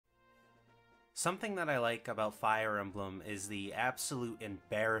Something that I like about Fire Emblem is the absolute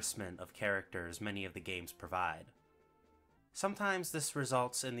embarrassment of characters many of the games provide. Sometimes this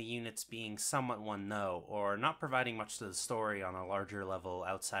results in the units being somewhat one-note, or not providing much to the story on a larger level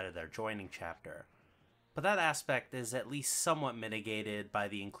outside of their joining chapter. But that aspect is at least somewhat mitigated by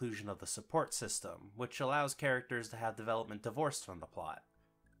the inclusion of the support system, which allows characters to have development divorced from the plot.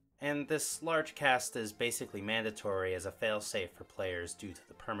 And this large cast is basically mandatory as a failsafe for players due to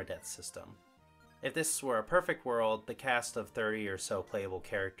the permadeath system. If this were a perfect world, the cast of 30 or so playable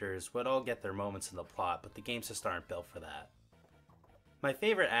characters would all get their moments in the plot, but the games just aren't built for that. My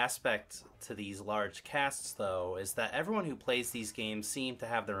favorite aspect to these large casts, though, is that everyone who plays these games seem to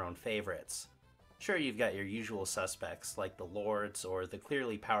have their own favorites. Sure, you've got your usual suspects like the Lords or the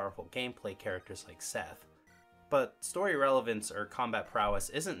clearly powerful gameplay characters like Seth, but story relevance or combat prowess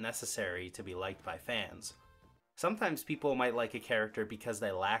isn't necessary to be liked by fans. Sometimes people might like a character because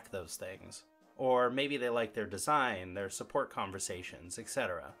they lack those things. Or maybe they like their design, their support conversations,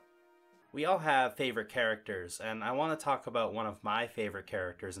 etc. We all have favorite characters, and I want to talk about one of my favorite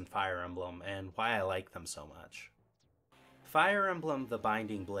characters in Fire Emblem and why I like them so much. Fire Emblem The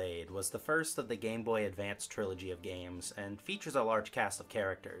Binding Blade was the first of the Game Boy Advance trilogy of games, and features a large cast of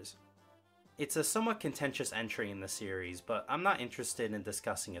characters. It's a somewhat contentious entry in the series, but I'm not interested in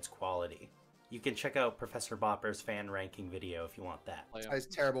discussing its quality. You can check out Professor Bopper's fan ranking video if you want that. He's a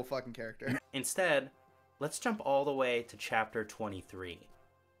terrible fucking character. Instead, let's jump all the way to Chapter 23.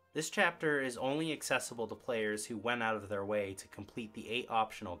 This chapter is only accessible to players who went out of their way to complete the 8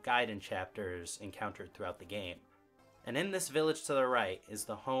 optional guidance chapters encountered throughout the game. And in this village to the right is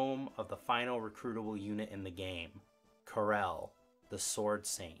the home of the final recruitable unit in the game, Karel, the Sword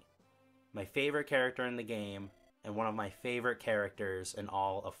Saint. My favorite character in the game, and one of my favorite characters in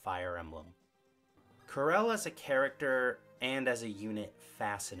all of Fire Emblem. Karel as a character and as a unit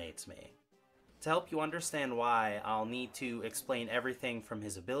fascinates me. To help you understand why, I'll need to explain everything from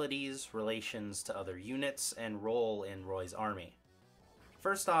his abilities, relations to other units, and role in Roy's army.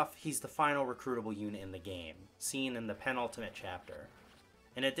 First off, he's the final recruitable unit in the game, seen in the penultimate chapter.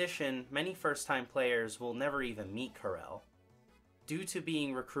 In addition, many first-time players will never even meet Karel, due to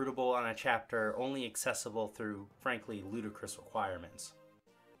being recruitable on a chapter only accessible through, frankly, ludicrous requirements.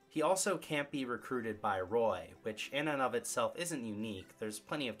 He also can't be recruited by Roy, which in and of itself isn't unique. There's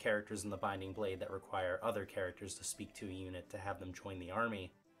plenty of characters in the Binding Blade that require other characters to speak to a unit to have them join the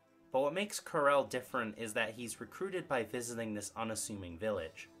army. But what makes Karel different is that he's recruited by visiting this unassuming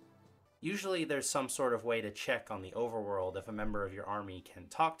village. Usually there's some sort of way to check on the overworld if a member of your army can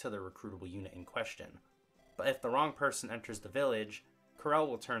talk to the recruitable unit in question. But if the wrong person enters the village, Karel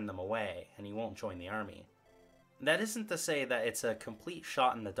will turn them away, and he won't join the army. That isn't to say that it's a complete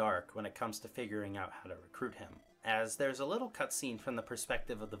shot in the dark when it comes to figuring out how to recruit him, as there's a little cutscene from the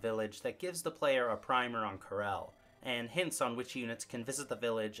perspective of the village that gives the player a primer on Karel, and hints on which units can visit the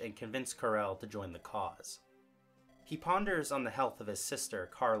village and convince Karel to join the cause. He ponders on the health of his sister,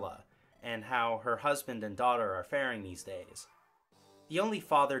 Carla, and how her husband and daughter are faring these days. The only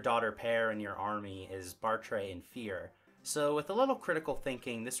father-daughter pair in your army is Bartray and Fear, so with a little critical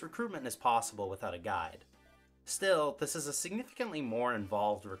thinking, this recruitment is possible without a guide. Still, this is a significantly more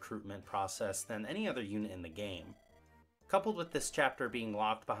involved recruitment process than any other unit in the game. Coupled with this chapter being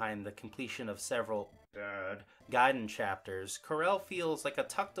locked behind the completion of several guidance chapters, Karel feels like a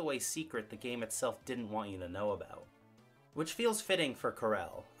tucked away secret the game itself didn't want you to know about. Which feels fitting for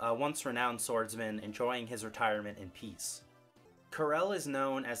Karel, a once renowned swordsman enjoying his retirement in peace. Karel is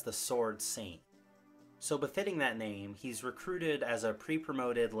known as the Sword Saint. So befitting that name, he's recruited as a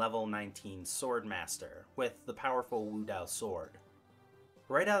pre-promoted level 19 sword master with the powerful Wu Dao sword.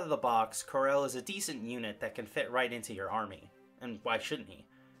 Right out of the box, Karel is a decent unit that can fit right into your army. And why shouldn't he?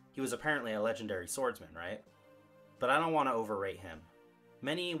 He was apparently a legendary swordsman, right? But I don't want to overrate him.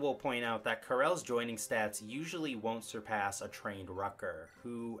 Many will point out that Karel's joining stats usually won't surpass a trained rucker,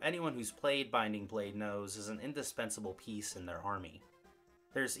 who anyone who's played Binding Blade knows is an indispensable piece in their army.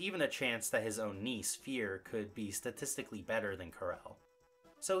 There's even a chance that his own niece, Fear, could be statistically better than Karel.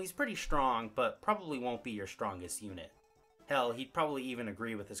 So he's pretty strong, but probably won't be your strongest unit. Hell, he'd probably even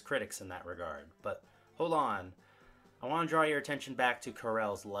agree with his critics in that regard. But hold on, I want to draw your attention back to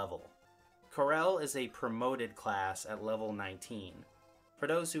Karel's level. Karel is a promoted class at level 19. For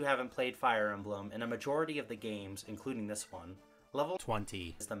those who haven't played Fire Emblem, in a majority of the games, including this one, level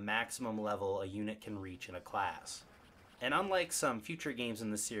 20 is the maximum level a unit can reach in a class. And unlike some future games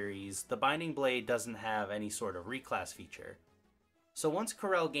in the series, the Binding Blade doesn't have any sort of reclass feature. So once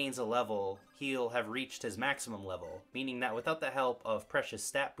Karel gains a level, he'll have reached his maximum level, meaning that without the help of precious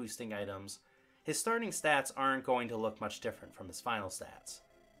stat boosting items, his starting stats aren't going to look much different from his final stats.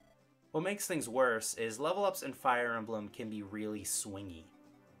 What makes things worse is level ups in Fire Emblem can be really swingy.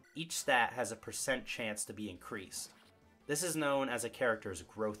 Each stat has a % chance to be increased. This is known as a character's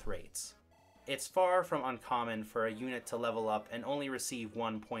growth rates. It's far from uncommon for a unit to level up and only receive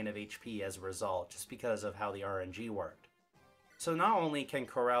 1 point of HP as a result, just because of how the RNG worked. So not only can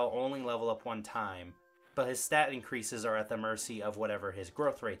Karel only level up 1 time, but his stat increases are at the mercy of whatever his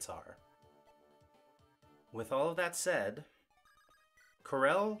growth rates are. With all of that said,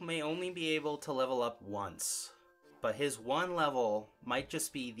 Karel may only be able to level up once, but his 1 level might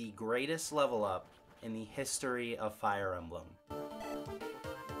just be the greatest level up in the history of Fire Emblem.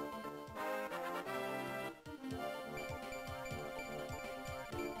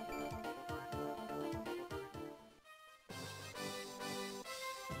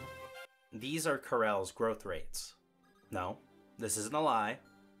 These are Karel's growth rates. No, this isn't a lie.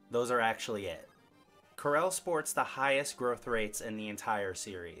 Those are actually it. Karel sports the highest growth rates in the entire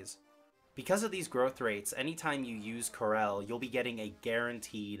series. Because of these growth rates, anytime you use Karel, you'll be getting a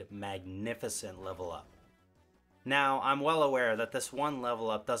guaranteed magnificent level up. Now, I'm well aware that this 1 level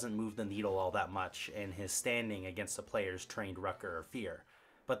up doesn't move the needle all that much in his standing against the players trained Rucker or Fear,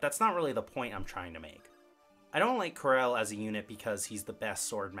 but that's not really the point I'm trying to make. I don't like Karel as a unit because he's the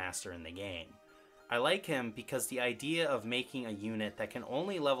best swordmaster in the game. I like him because the idea of making a unit that can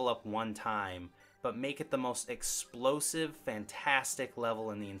only level up 1 time, but make it the most explosive, fantastic level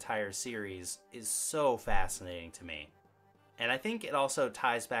in the entire series is so fascinating to me. And I think it also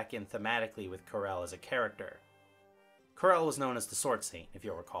ties back in thematically with Karel as a character. Karel was known as the Sword Saint, if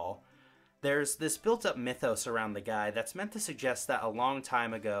you'll recall. There's this built-up mythos around the guy that's meant to suggest that a long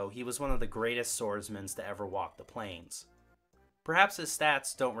time ago he was one of the greatest swordsmen to ever walk the plains. Perhaps his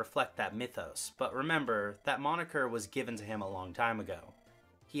stats don't reflect that mythos, but remember, that moniker was given to him a long time ago.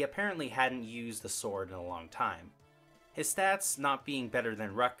 He apparently hadn't used the sword in a long time. His stats not being better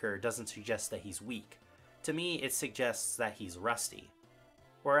than Rucker doesn't suggest that he's weak. To me, it suggests that he's rusty.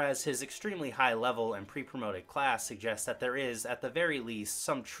 Whereas his extremely high level and pre-promoted class suggests that there is, at the very least,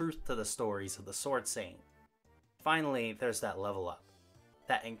 some truth to the stories of the Sword Saint. Finally, there's that level up.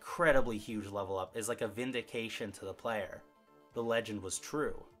 That incredibly huge level up is like a vindication to the player. The legend was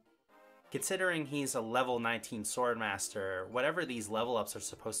true. Considering he's a level 19 Swordmaster, whatever these level ups are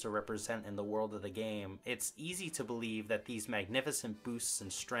supposed to represent in the world of the game, it's easy to believe that these magnificent boosts in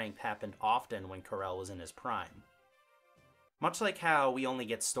strength happened often when Karel was in his prime. Much like how we only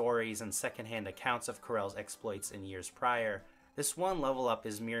get stories and secondhand accounts of Karel's exploits in years prior, this 1 level up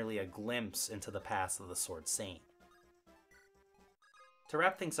is merely a glimpse into the past of the Sword Saint. To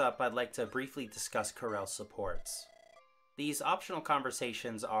wrap things up, I'd like to briefly discuss Karel's supports. These optional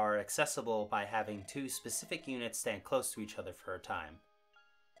conversations are accessible by having 2 specific units stand close to each other for a time.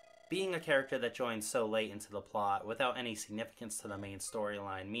 Being a character that joins so late into the plot without any significance to the main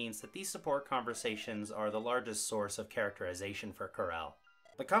storyline means that these support conversations are the largest source of characterization for Karel.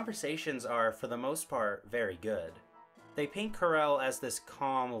 The conversations are, for the most part, very good. They paint Karel as this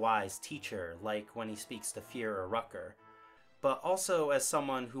calm, wise teacher, like when he speaks to Fear or Rucker, but also as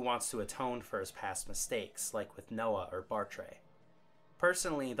someone who wants to atone for his past mistakes, like with Noah or Bartre.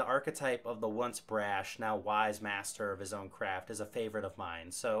 Personally, the archetype of the once brash, now wise master of his own craft is a favorite of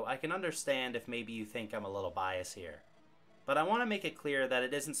mine, so I can understand if maybe you think I'm a little biased here. But I want to make it clear that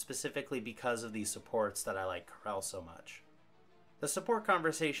it isn't specifically because of these supports that I like Karel so much. The support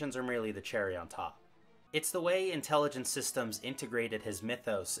conversations are merely the cherry on top. It's the way Intelligent Systems integrated his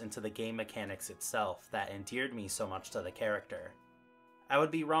mythos into the game mechanics itself that endeared me so much to the character. I would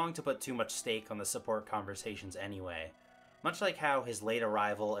be wrong to put too much stake on the support conversations anyway. Much like how his late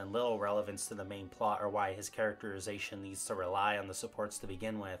arrival and little relevance to the main plot are why his characterization needs to rely on the supports to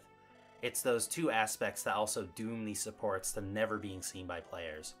begin with, it's those 2 aspects that also doom these supports to never being seen by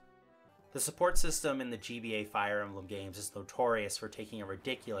players. The support system in the GBA Fire Emblem games is notorious for taking a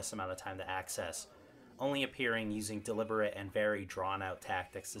ridiculous amount of time to access, only appearing using deliberate and very drawn-out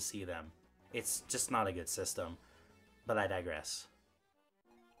tactics to see them. It's just not a good system, but I digress.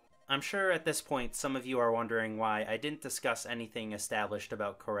 I'm sure at this point some of you are wondering why I didn't discuss anything established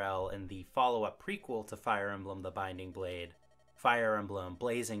about Karel in the follow-up prequel to Fire Emblem The Binding Blade, Fire Emblem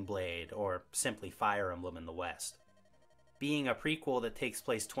Blazing Blade, or simply Fire Emblem in the West. Being a prequel that takes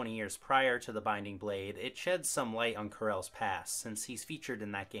place 20 years prior to The Binding Blade, it sheds some light on Karel's past, since he's featured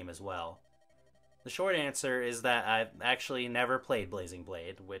in that game as well. The short answer is that I've actually never played Blazing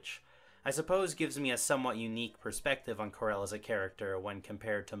Blade, which I suppose gives me a somewhat unique perspective on Karel as a character when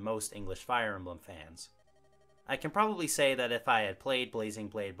compared to most English Fire Emblem fans. I can probably say that if I had played Blazing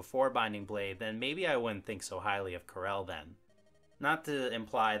Blade before Binding Blade, then maybe I wouldn't think so highly of Karel then. Not to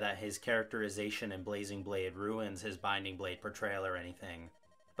imply that his characterization in Blazing Blade ruins his Binding Blade portrayal or anything.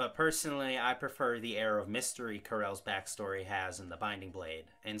 But personally, I prefer the air of mystery Karel's backstory has in The Binding Blade,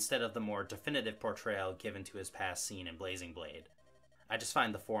 instead of the more definitive portrayal given to his past scene in Blazing Blade. I just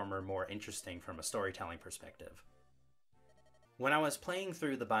find the former more interesting from a storytelling perspective. When I was playing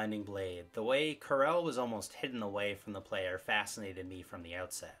through The Binding Blade, the way Karel was almost hidden away from the player fascinated me from the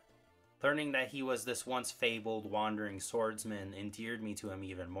outset. Learning that he was this once fabled wandering swordsman endeared me to him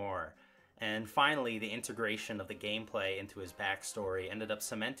even more, and finally the integration of the gameplay into his backstory ended up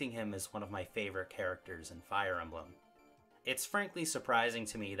cementing him as one of my favorite characters in Fire Emblem. It's frankly surprising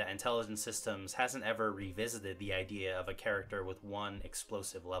to me that Intelligent Systems hasn't ever revisited the idea of a character with one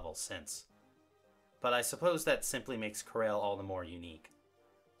explosive level since. But I suppose that simply makes Karel all the more unique.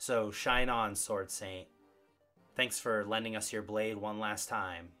 So shine on, Sword Saint. Thanks for lending us your blade one last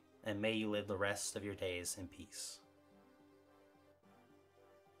time, and may you live the rest of your days in peace.